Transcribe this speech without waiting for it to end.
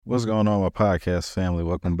What's going on, my podcast family?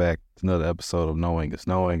 Welcome back to another episode of Knowing is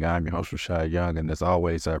Knowing. I'm your host, Rashad Young, and as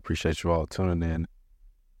always, I appreciate you all tuning in. If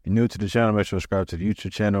you're new to the channel, make sure to subscribe to the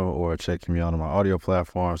YouTube channel or check me out on my audio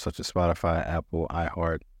platforms such as Spotify, Apple,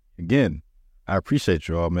 iHeart. Again, I appreciate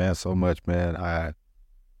you all, man, so much, man. I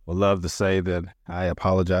would love to say that I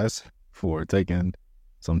apologize for taking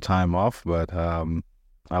some time off, but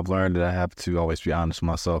I've learned that I have to always be honest with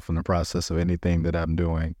myself in the process of anything that I'm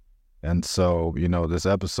doing. And so, this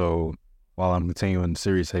episode, while I'm continuing the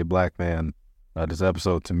series, Hey Black Man, this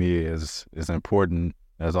episode to me is important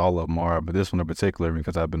as all of them are, but this one in particular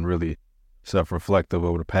because I've been really self-reflective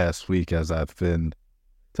over the past week as I've been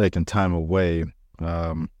taking time away.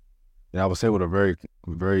 I was hit with a very,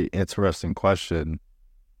 very interesting question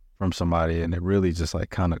from somebody, and it really just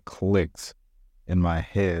kind of clicked in my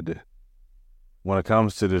head when it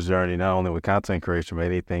comes to this journey, not only with content creation, but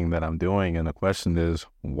anything that I'm doing. And the question is,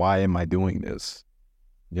 why am I doing this?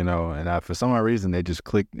 And for some reason, they just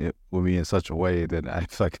clicked it with me in such a way that I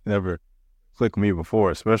never clicked with me before,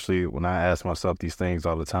 especially when I ask myself these things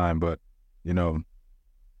all the time. But,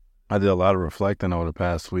 I did a lot of reflecting over the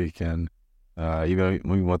past week, and even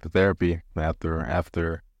when we went to therapy after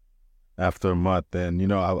a month,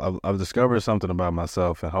 and I've discovered something about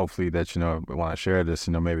myself, and hopefully that when I share this,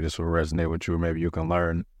 maybe this will resonate with you, or maybe you can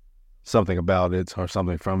learn something about it or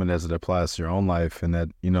something from it as it applies to your own life. And that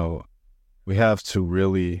we have to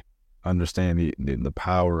really understand the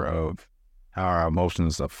power of how our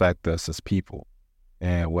emotions affect us as people.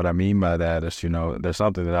 And what I mean by that is there's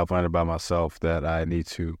something that I've learned about myself that I need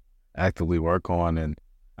to actively work on, and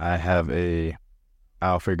I have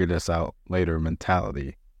I'll figure this out later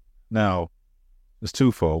mentality. Now, it's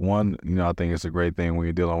twofold. One, I think it's a great thing when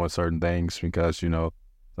you're dealing with certain things because,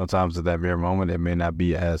 sometimes at that very moment, it may not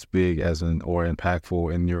be as big or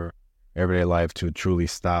impactful in your everyday life to truly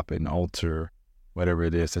stop and alter whatever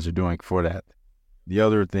it is that you're doing for that. The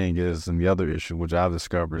other thing is, and the other issue, which I've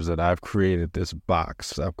discovered, is that I've created this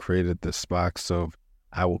box. Of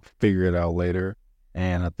I will figure it out later.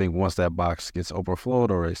 And I think once that box gets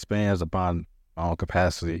overflowed or expands upon my own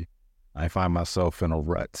capacity, I find myself in a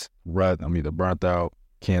rut. I'm either burnt out,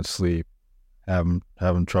 can't sleep,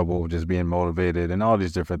 having trouble just being motivated, and all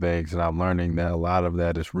these different things. And I'm learning that a lot of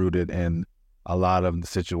that is rooted in a lot of the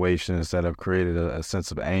situations that have created a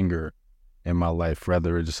sense of anger in my life,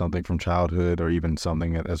 whether it's just something from childhood or even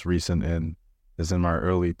something as recent and is in my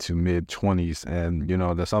early to mid 20s. And,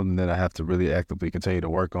 that's something that I have to really actively continue to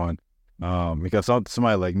work on. Because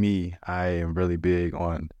somebody like me, I am really big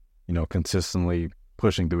on, consistently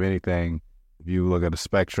pushing through anything. If you look at a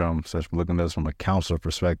spectrum, such looking at this from a counselor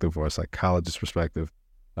perspective or a psychologist perspective,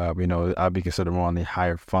 I'd be considered more on the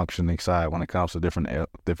higher functioning side when it comes to different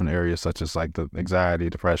areas such as the anxiety,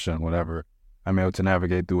 depression, whatever. I'm able to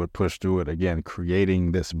navigate through it, push through it. Again,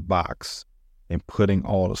 creating this box and putting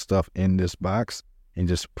all the stuff in this box and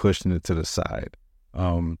just pushing it to the side.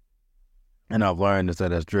 And I've learned is that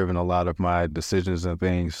has driven a lot of my decisions and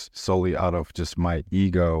things solely out of just my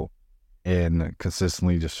ego and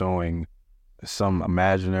consistently just showing some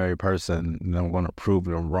imaginary person and I'm going to prove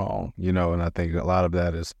them wrong, and I think a lot of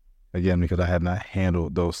that is, again, because I have not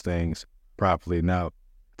handled those things properly. Now, I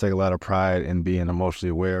take a lot of pride in being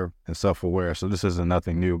emotionally aware and self-aware, so this isn't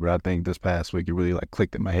nothing new, but I think this past week it really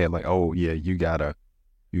clicked in my head oh yeah, you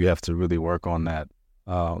have to really work on that,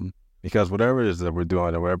 because whatever it is that we're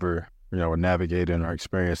doing or whatever, we're navigating or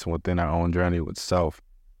experiencing within our own journey with self,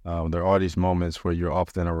 there are these moments where you're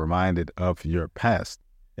often reminded of your past.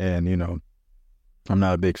 And, I'm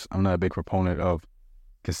not a big proponent of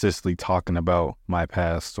consistently talking about my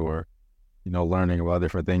past or, learning about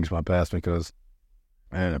different things from my past, because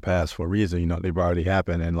in the past for a reason, they've already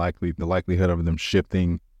happened, and the likelihood of them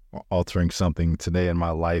shifting or altering something today in my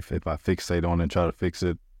life, if I fixate on it and try to fix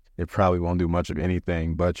it, it probably won't do much of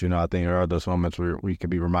anything. But, I think there are those moments where we can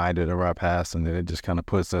be reminded of our past, and then it just kind of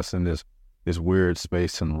puts us in this weird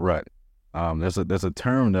space and rut. There's a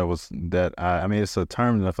term it's a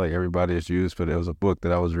term that I feel like everybody has used, but it was a book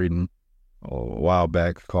that I was reading a while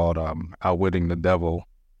back called Outwitting the Devil.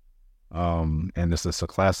 And this is a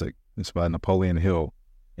classic. It's by Napoleon Hill.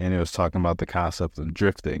 And it was talking about the concept of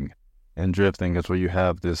drifting. And drifting is where you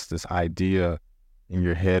have this idea in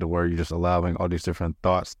your head where you're just allowing all these different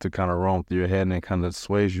thoughts to kind of roam through your head, and it kind of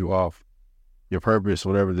sways you off your purpose,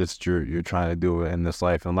 whatever this you're trying to do in this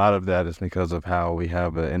life. And a lot of that is because of how we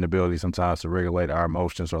have an inability sometimes to regulate our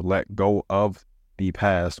emotions or let go of the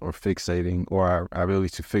past, or fixating, or our ability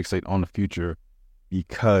to fixate on the future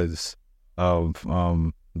because of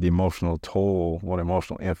the emotional toll or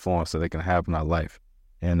emotional influence that it can have in our life.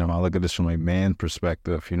 And I look at this from a man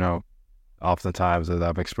perspective, oftentimes, as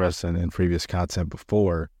I've expressed in previous content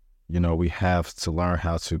before, we have to learn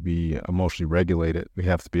how to be emotionally regulated. We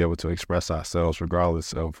have to be able to express ourselves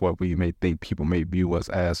regardless of what we may think people may view us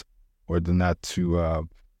as, or to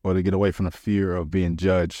get away from the fear of being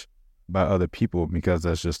judged by other people, because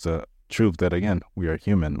that's just a truth that, again, we are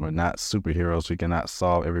human. We're not superheroes. We cannot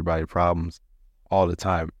solve everybody's problems all the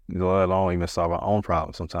time, let alone even solve our own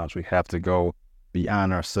problems. Sometimes we have to go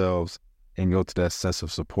beyond ourselves and go to that sense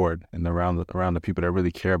of support and around the people that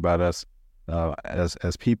really care about us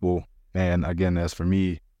as people. And again, as for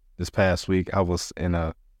me, this past week, I was in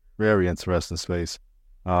a very interesting space,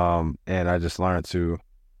 and I just learned to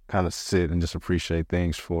kind of sit and just appreciate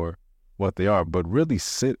things for what they are, but really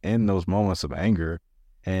sit in those moments of anger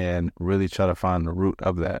and really try to find the root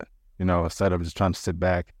of that, instead of just trying to sit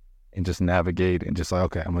back and just navigate and just like,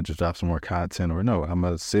 okay, I'm going to just drop some more content, or no, I'm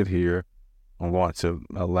going to sit here and want to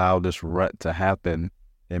allow this rut to happen,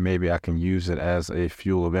 and maybe I can use it as a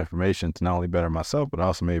fuel of information to not only better myself, but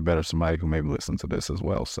also maybe better somebody who maybe listen to this as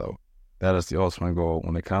well. So that is the ultimate goal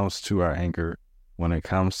when it comes to our anger, when it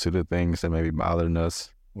comes to the things that may be bothering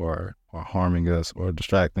us or harming us or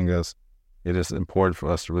distracting us. It is important for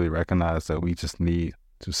us to really recognize that we just need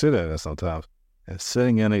to sit in it sometimes. And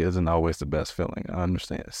sitting in it isn't always the best feeling. I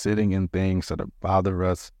understand. Sitting in things that bother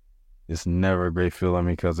us is never a great feeling,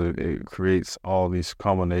 because it creates all these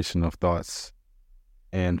combination of thoughts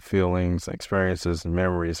and feelings, experiences, and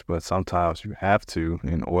memories. But sometimes you have to,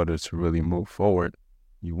 in order to really move forward.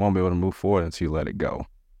 You won't be able to move forward until you let it go,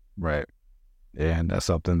 right? And that's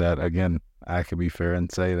something that, again, I could be fair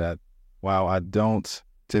and say that while I don't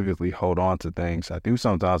typically hold on to things, I do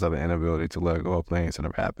sometimes have an inability to let go of things that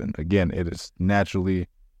have happened. Again, it is naturally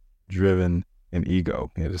driven in ego.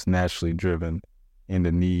 It is naturally driven in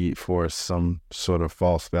the need for some sort of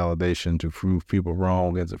false validation to prove people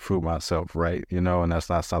wrong and to prove myself right, and that's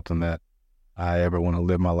not something that I ever want to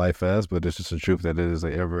live my life as, but it's just the truth that it is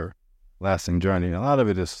an everlasting journey. And a lot of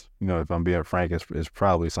it is, if I'm being frank, it's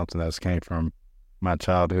probably something that's came from my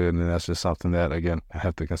childhood, and that's just something that, again, I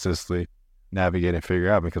have to consistently navigate and figure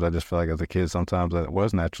out, because I just feel like as a kid, sometimes I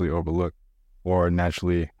was naturally overlooked or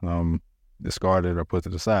naturally discarded or put to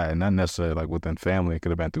the side. And not necessarily like within family. It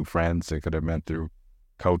could have been through friends. It could have been through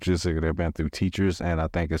coaches. It could have been through teachers. And I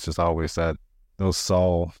think it's just always that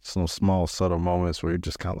some small, subtle moments where you're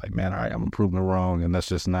just kind of like, man, all right, I'm proving it wrong. And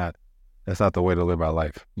that's not the way to live our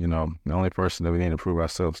life. The only person that we need to prove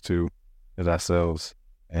ourselves to is ourselves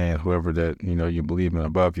and whoever that, you believe in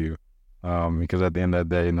above you. Because at the end of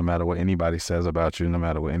the day, no matter what anybody says about you, no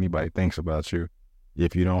matter what anybody thinks about you,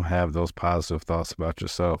 if you don't have those positive thoughts about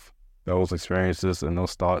yourself, those experiences and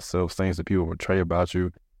those thoughts, those things that people portray about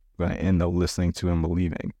you, you're going to end up listening to and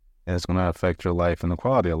believing. And it's going to affect your life and the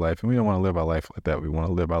quality of life. And we don't want to live our life like that. We want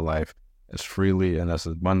to live our life as freely and as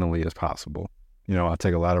abundantly as possible. I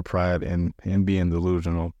take a lot of pride in being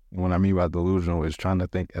delusional. And what I mean by delusional is trying to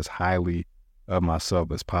think as highly of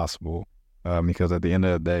myself as possible. Because at the end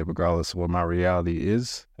of the day, regardless of what my reality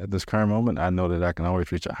is at this current moment, I know that I can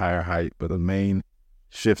always reach a higher height. But the main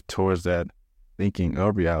shift towards that thinking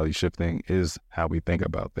of reality shifting is how we think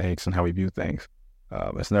about things and how we view things.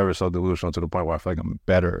 It's never so delusional to the point where I feel like I'm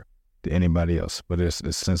better than anybody else. But it's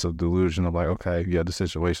this sense of delusion of like, okay, yeah, the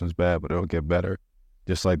situation's bad, but it'll get better.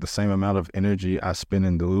 Just like the same amount of energy I spend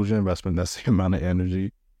in delusion, if I spend that same amount of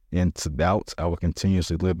energy into doubt, I will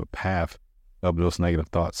continuously live a path of those negative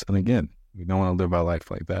thoughts. And again, we don't want to live our life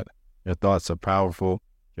like that. Your thoughts are powerful.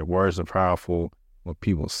 Your words are powerful. What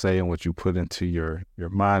people say and what you put into your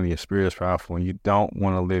mind, your spirit is powerful. And you don't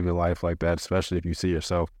want to live your life like that, especially if you see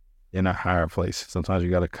yourself in a higher place. Sometimes you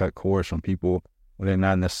got to cut cords from people when they're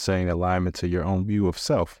not necessarily in alignment to your own view of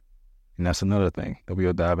self. And that's another thing that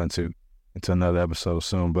we'll dive into another episode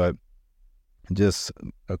soon. But just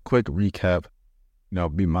a quick recap,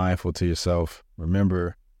 be mindful to yourself.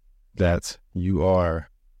 Remember that you are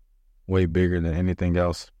way bigger than anything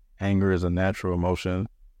else. Anger is a natural emotion.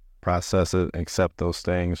 Process it, accept those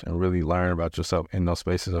things, and really learn about yourself in those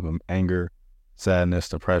spaces of anger, sadness,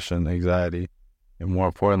 depression, anxiety, and more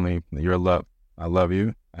importantly, you're loved. I love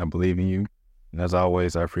you. I believe in you. And as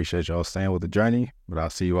always, I appreciate y'all staying with the journey, but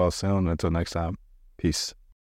I'll see you all soon. Until next time, peace.